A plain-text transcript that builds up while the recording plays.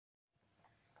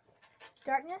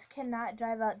Darkness cannot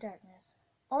drive out darkness.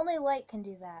 Only light can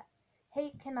do that.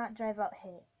 Hate cannot drive out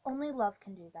hate. Only love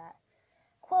can do that.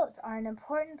 Quotes are an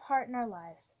important part in our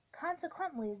lives.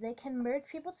 Consequently, they can merge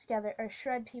people together or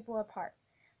shred people apart.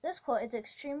 This quote is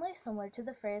extremely similar to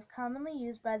the phrase commonly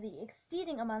used by the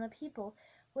exceeding amount of people,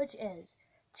 which is,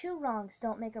 "Two wrongs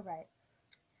don't make a right."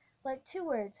 Like two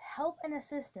words, help and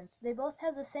assistance, they both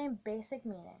have the same basic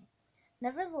meaning.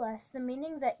 Nevertheless, the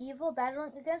meaning that evil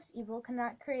battling against evil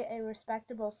cannot create a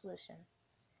respectable solution.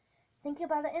 Think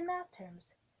about it in math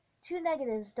terms. Two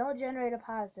negatives don't generate a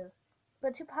positive,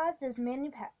 but two positives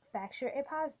manufacture a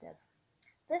positive.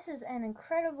 This is an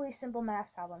incredibly simple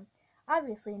math problem.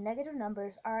 Obviously, negative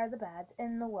numbers are the bads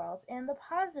in the world, and the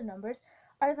positive numbers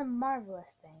are the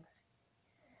marvelous things.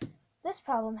 This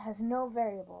problem has no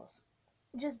variables,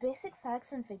 just basic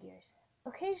facts and figures.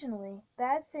 Occasionally,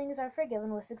 bad things are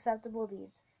forgiven with acceptable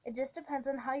deeds. It just depends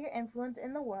on how your influence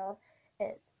in the world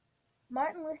is.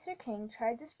 Martin Luther King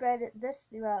tried to spread this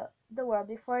throughout the world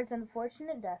before his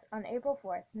unfortunate death on April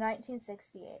 4th,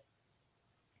 1968.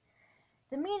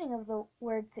 The meaning of the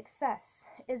word success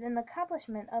is an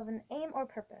accomplishment of an aim or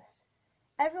purpose.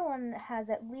 Everyone has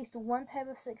at least one type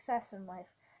of success in life,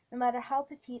 no matter how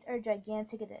petite or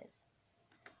gigantic it is.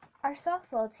 Our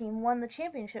softball team won the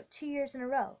championship 2 years in a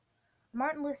row.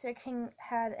 Martin Luther King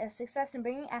had a success in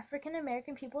bringing African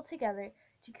American people together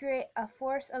to create a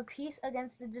force of peace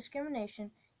against the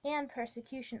discrimination and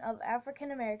persecution of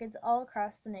African Americans all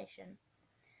across the nation.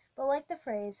 But like the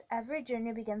phrase, every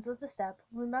journey begins with a step,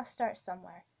 we must start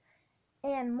somewhere.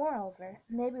 And moreover,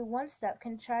 maybe one step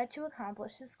can try to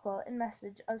accomplish this quote and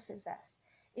message of success,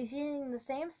 is using the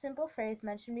same simple phrase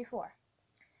mentioned before.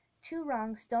 Two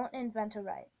wrongs don't invent a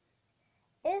right.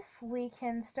 If we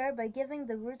can start by giving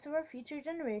the roots of our future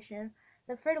generation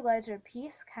the fertilizer of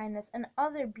peace, kindness, and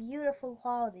other beautiful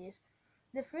qualities,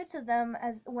 the fruits of them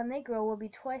as when they grow will be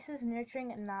twice as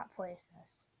nurturing and not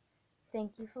poisonous.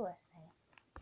 Thank you for listening.